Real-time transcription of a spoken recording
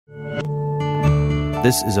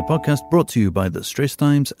This is a podcast brought to you by The Straits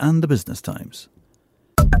Times and The Business Times.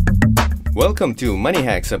 Welcome to Money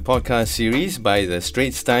Hacks, a podcast series by The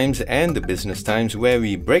Straits Times and The Business Times, where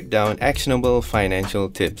we break down actionable financial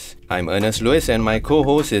tips. I'm Ernest Lewis and my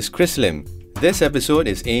co-host is Chris Lim. This episode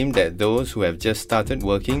is aimed at those who have just started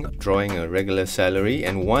working, drawing a regular salary,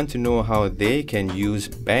 and want to know how they can use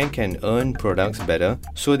bank and earn products better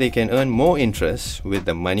so they can earn more interest with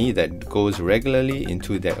the money that goes regularly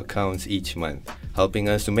into their accounts each month. Helping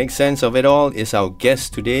us to make sense of it all is our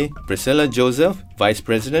guest today, Priscilla Joseph, Vice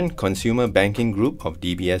President, Consumer Banking Group of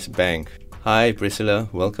DBS Bank. Hi Priscilla,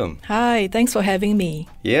 welcome. Hi, thanks for having me.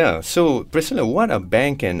 Yeah, so Priscilla, what are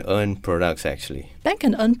bank and earn products actually? Bank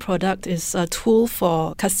and Earn product is a tool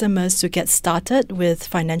for customers to get started with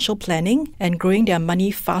financial planning and growing their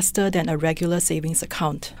money faster than a regular savings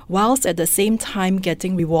account, whilst at the same time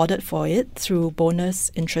getting rewarded for it through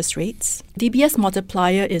bonus interest rates. DBS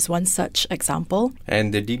Multiplier is one such example.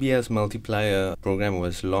 And the DBS Multiplier program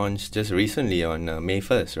was launched just recently on May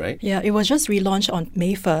 1st, right? Yeah, it was just relaunched on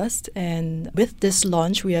May 1st, and with this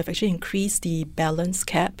launch, we have actually increased the balance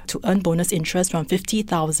cap to earn bonus interest from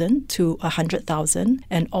 50,000 to 100,000.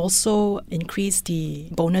 And also increase the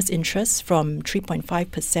bonus interest from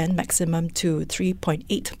 3.5% maximum to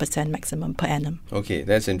 3.8% maximum per annum. Okay,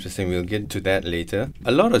 that's interesting. We'll get to that later.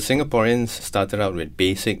 A lot of Singaporeans started out with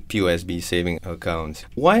basic POSB saving accounts.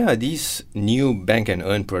 Why are these new bank and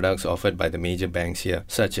earn products offered by the major banks here,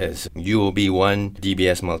 such as UOB One,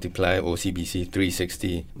 DBS Multiply, OCBC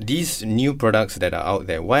 360? These new products that are out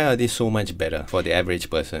there, why are they so much better for the average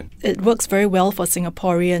person? It works very well for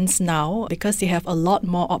Singaporeans now because they have a lot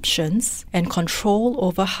more options and control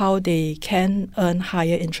over how they can earn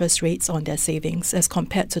higher interest rates on their savings as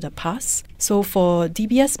compared to the past. So for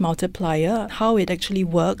DBS Multiplier, how it actually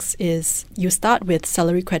works is you start with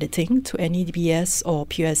salary crediting to any DBS or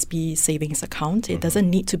POSB savings account. It doesn't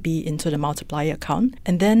need to be into the multiplier account.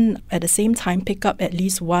 And then at the same time, pick up at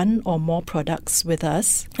least one or more products with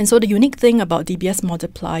us. And so the unique thing about DBS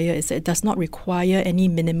Multiplier is that it does not require any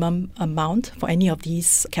minimum amount for any of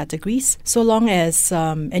these categories. So long as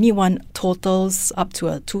anyone totals up to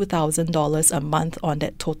 $2,000 a month on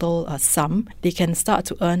that total sum, they can start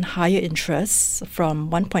to earn higher interest from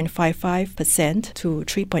 1.55% to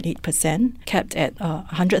 3.8%, capped at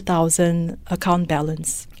 100,000 account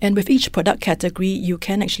balance. And with each product category, you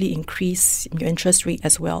can actually increase your interest rate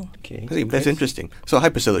as well. Okay, that's interesting. So, hi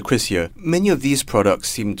Priscilla, Chris here. Many of these products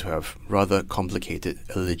seem to have rather complicated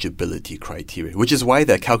eligibility criteria, which is why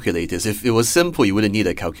they're calculators. If it was simple, you wouldn't need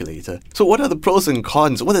a calculator. So what are the pros and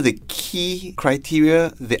cons? What are the key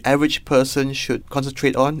criteria the average person should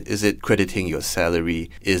concentrate on? Is it crediting your salary?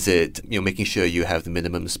 Is it making sure you have the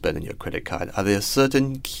minimum spend on your credit card? Are there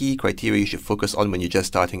certain key criteria you should focus on when you're just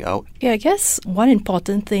starting out? Yeah, I guess one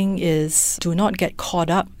important thing is do not get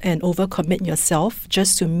caught up and overcommit yourself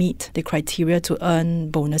just to meet the criteria to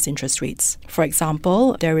earn bonus interest rates. For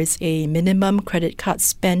example, there is a minimum credit card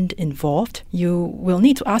spend involved. You will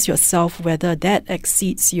need to ask yourself whether that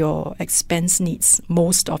exceeds your expense needs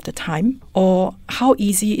most of the time, or how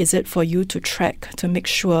easy is it for you to track to make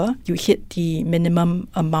sure you hit the minimum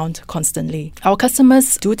amount constantly. Our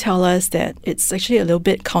customers do tell us that it's actually a little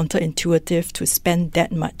bit counterintuitive to spend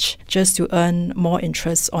that much just to earn more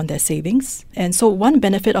interest on their savings. And so one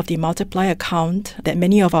benefit of the multiplier account that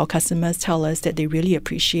many of our customers tell us that they really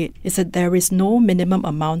appreciate is that there is no minimum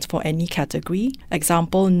amount for any category.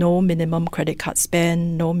 Example, no minimum credit card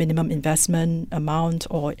spend, no minimum investment amount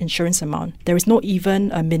or insurance amount. There is not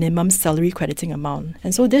even a minimum salary crediting amount.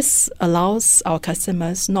 And so this allows our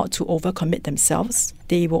customers not to overcommit themselves.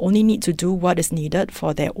 They will only need to do what is needed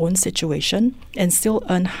for their own situation and still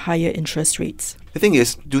earn higher interest rates. The thing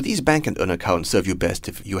is, do these bank and earn accounts serve you best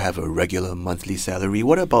if you have a regular monthly salary?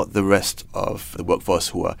 What about the rest of the workforce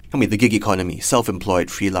who are, the gig economy,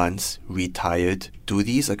 self-employed, freelance, retired? Do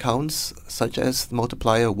these accounts, such as the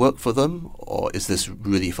multiplier, work for them? Or is this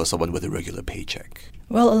really for someone with a regular paycheck?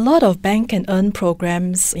 Well, a lot of bank and earn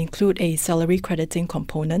programs include a salary crediting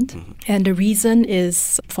component. And the reason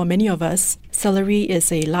is, for many of us, salary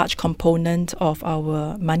is a large component of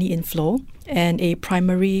our money inflow and a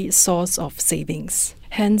primary source of savings.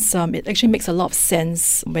 Hence, it actually makes a lot of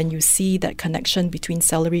sense when you see that connection between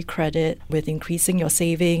salary credit with increasing your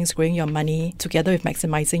savings, growing your money, together with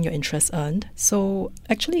maximizing your interest earned. So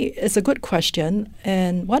actually, it's a good question.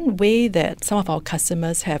 And one way that some of our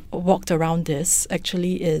customers have walked around this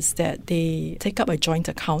actually is that they take up a joint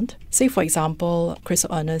account. Say, for example, Chris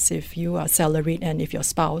or Ernest, if you are salaried and if your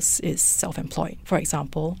spouse is self-employed, for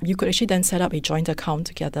example, you could actually then set up a joint account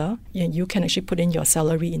together. And you can actually put in your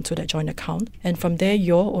salary into that joint account. And from there,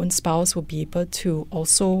 your own spouse will be able to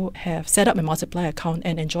also have set up a multiplier account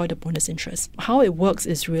and enjoy the bonus interest. How it works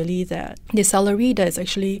is really that the salary that is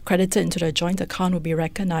actually credited into the joint account will be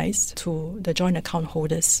recognized to the joint account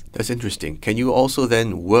holders. That's interesting. Can you also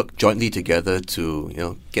then work jointly together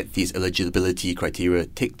to, get these eligibility criteria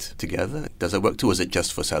ticked together? Does it work too, or is it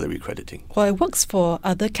just for salary crediting? Well, it works for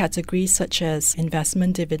other categories such as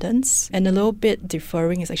investment dividends, and a little bit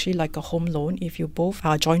differing is actually like a home loan. If you both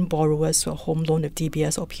are joint borrowers to a home loan with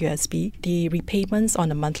DBS or POSB, the repayments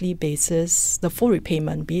on a monthly basis, the full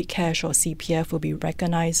repayment, be it cash or CPF, will be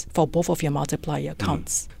recognized for both of your multiplier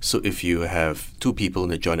accounts. So if you have two people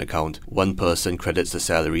in a joint account, one person credits the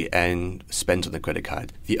salary and spends on the credit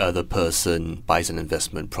card, the other person buys an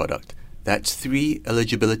investment product. That's 3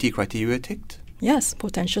 eligibility criteria ticked? Yes,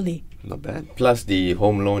 potentially. Not bad. Plus the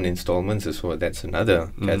home loan installments as well. That's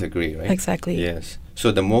another category, right? Exactly. Yes.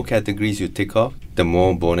 So the more categories you tick off, the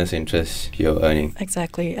more bonus interest you're earning.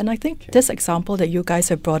 Exactly. And I think this example that you guys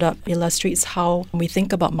have brought up illustrates how we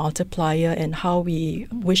think about multiplier and how we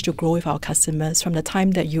wish to grow with our customers from the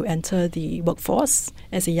time that you enter the workforce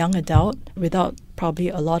as a young adult without probably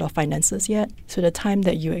a lot of finances yet, to the time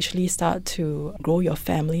that you actually start to grow your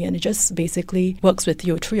family, and it just basically works with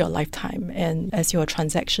you through your lifetime. And as your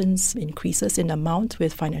transactions increases in amount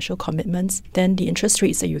with financial commitments, then the interest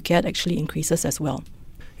rates that you get actually increases as well.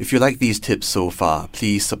 If you like these tips so far,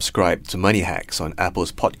 please subscribe to Money Hacks on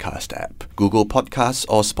Apple's podcast app, Google Podcasts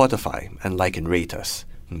or Spotify, and like and rate us.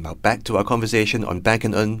 Now back to our conversation on Bank &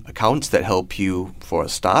 Earn accounts that help you for a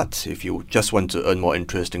start if you just want to earn more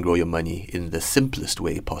interest and grow your money in the simplest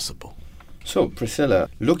way possible. So, Priscilla,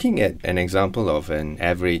 looking at an example of an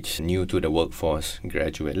average new to the workforce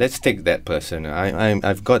graduate, let's take that person.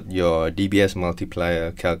 I've got your DBS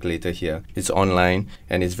multiplier calculator here. It's online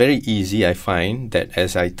and it's very easy. I find that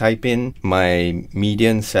as I type in my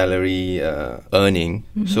median salary earning,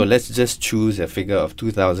 so let's just choose a figure of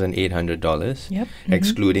 $2,800,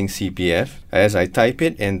 excluding CPF. As I type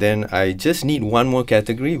it, and then I just need one more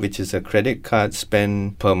category, which is a credit card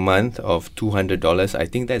spend per month of $200. I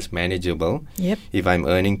think that's manageable. If I'm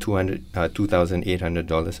earning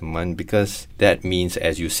 $2,800 a month, because that means,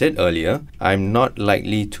 as you said earlier, I'm not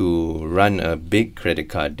likely to run a big credit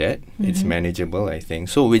card debt. It's manageable, I think.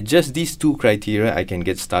 So with just these 2 criteria, I can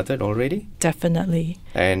get started already? Definitely.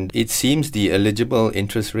 And it seems the eligible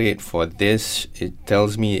interest rate for this, it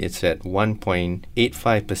tells me it's at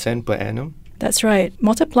 1.85% per annum. That's right.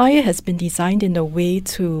 Multiplier has been designed in a way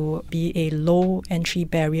to be a low entry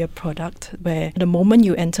barrier product where the moment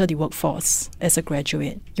you enter the workforce as a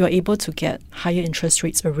graduate, you're able to get higher interest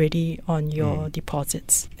rates already on your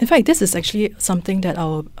deposits. In fact, this is actually something that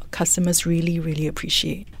our customers really, really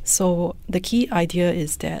appreciate. So the key idea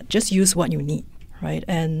is that just use what you need, right?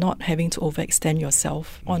 And not having to overextend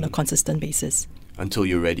yourself on a consistent basis. Until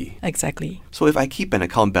you're ready. Exactly. So if I keep an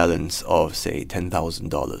account balance of, say,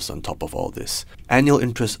 $10,000 on top of all this, annual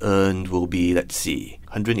interest earned will be, let's see,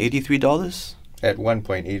 $183? At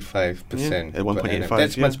 1.85%. At 1.85%.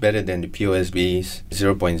 That's much better than the POSB's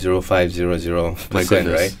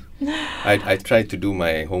 0.0500%, right? I tried to do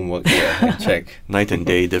my homework here and check. Night and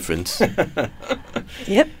day difference.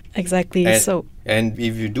 Yep, exactly. And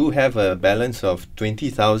if you do have a balance of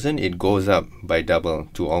 20,000, it goes up by double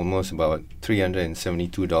to almost about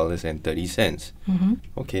 $372.30.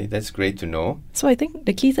 Okay, that's great to know. So I think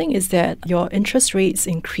the key thing is that your interest rates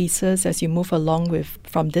increases as you move along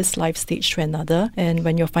from this life stage to another, and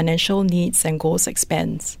when your financial needs and goals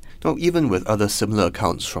expand. Now, even with other similar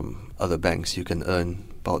accounts from other banks, you can earn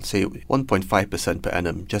about, say, 1.5% per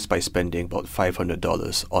annum just by spending about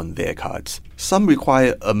 $500 on their cards. Some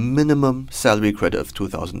require a minimum salary credit of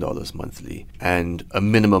 $2,000 monthly and a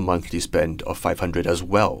minimum monthly spend of $500 as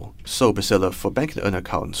well. So, Priscilla, for Bank & Earn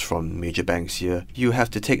accounts from major banks here, you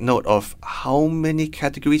have to take note of how many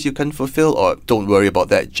categories you can fulfill, or don't worry about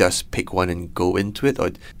that, just pick one and go into it,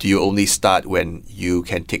 or do you only start when you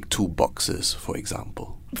can tick 2 boxes, for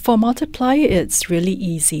example? For Multiplier, it's really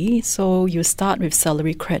easy. So you start with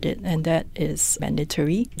salary credit, and that is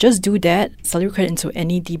mandatory. Just do that, salary credit into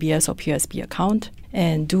any DBS or POSB account,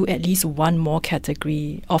 and do at least one more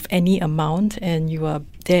category of any amount, and you are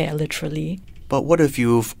there literally. But what if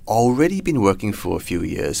you've already been working for a few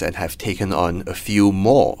years and have taken on a few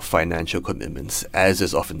more financial commitments, as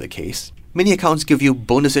is often the case? Many accounts give you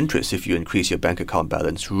bonus interest if you increase your bank account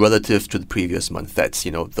balance relative to the previous month. That's,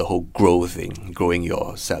 the whole grow thing, growing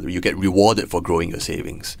your salary. You get rewarded for growing your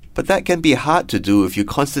savings. But that can be hard to do if you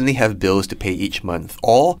constantly have bills to pay each month,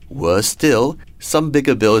 or, worse still, some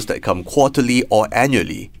bigger bills that come quarterly or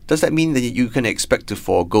annually, does that mean that you can expect to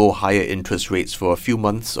forego higher interest rates for a few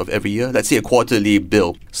months of every year? Let's say a quarterly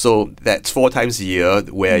bill. So that's 4 times a year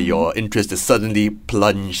where your interest is suddenly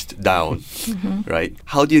plunged down, right?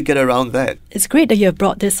 How do you get around that? It's great that you have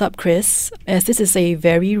brought this up, Chris, as this is a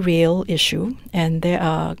very real issue, and there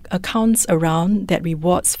are accounts around that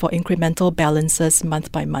rewards for incremental balances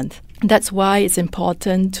month by month. That's why it's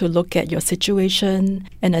important to look at your situation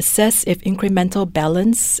and assess if incremental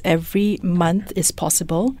balance every month is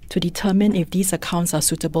possible to determine if these accounts are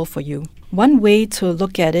suitable for you. One way to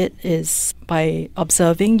look at it is by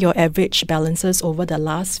observing your average balances over the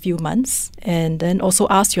last few months, and then also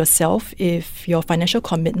ask yourself if your financial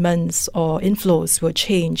commitments or inflows will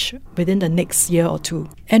change within the next year or two.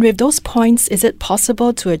 And with those points, is it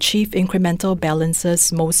possible to achieve incremental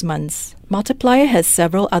balances most months? Multiplier has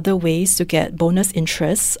several other ways to get bonus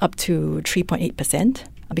interest up to 3.8%.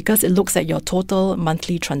 Because it looks at your total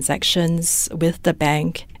monthly transactions with the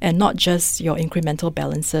bank and not just your incremental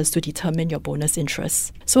balances to determine your bonus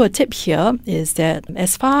interest. So a tip here is that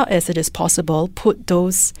as far as it is possible, put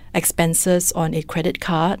those expenses on a credit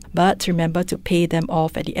card, but remember to pay them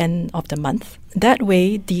off at the end of the month. That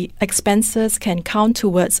way, the expenses can count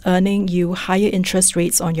towards earning you higher interest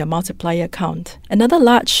rates on your multiplier account. Another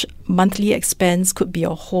large monthly expense could be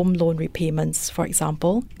your home loan repayments, for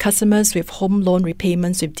example. Customers with home loan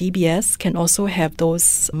repayments with DBS can also have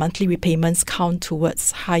those monthly repayments count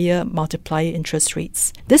towards higher multiplier interest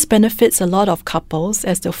rates. This benefits a lot of couples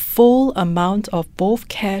as the full amount of both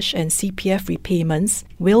cash and CPF repayments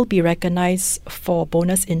will be recognized for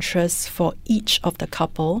bonus interest for each of the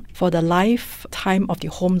couple for the lifetime of the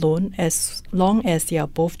home loan as long as they are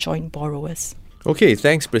both joint borrowers. Okay,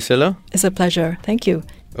 thanks, Priscilla. It's a pleasure. Thank you.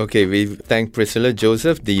 Okay, we thank Priscilla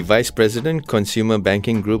Joseph, the Vice President, Consumer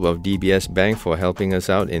Banking Group of DBS Bank, for helping us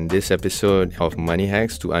out in this episode of Money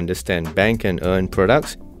Hacks to understand bank and earn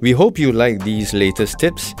products. We hope you like these latest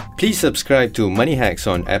tips. Please subscribe to Money Hacks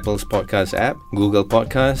on Apple's podcast app, Google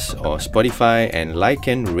Podcasts, or Spotify, and like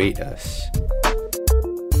and rate us.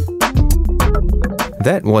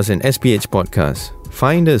 That was an SPH podcast.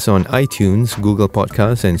 Find us on iTunes, Google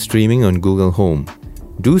Podcasts, and streaming on Google Home.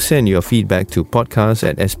 Do send your feedback to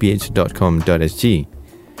podcast@sph.com.sg.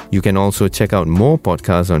 You can also check out more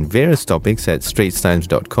podcasts on various topics at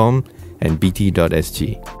straitstimes.com and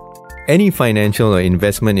bt.sg. Any financial or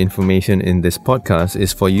investment information in this podcast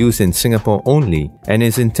is for use in Singapore only and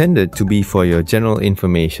is intended to be for your general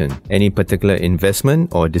information. Any particular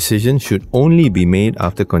investment or decision should only be made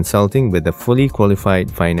after consulting with a fully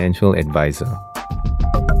qualified financial advisor.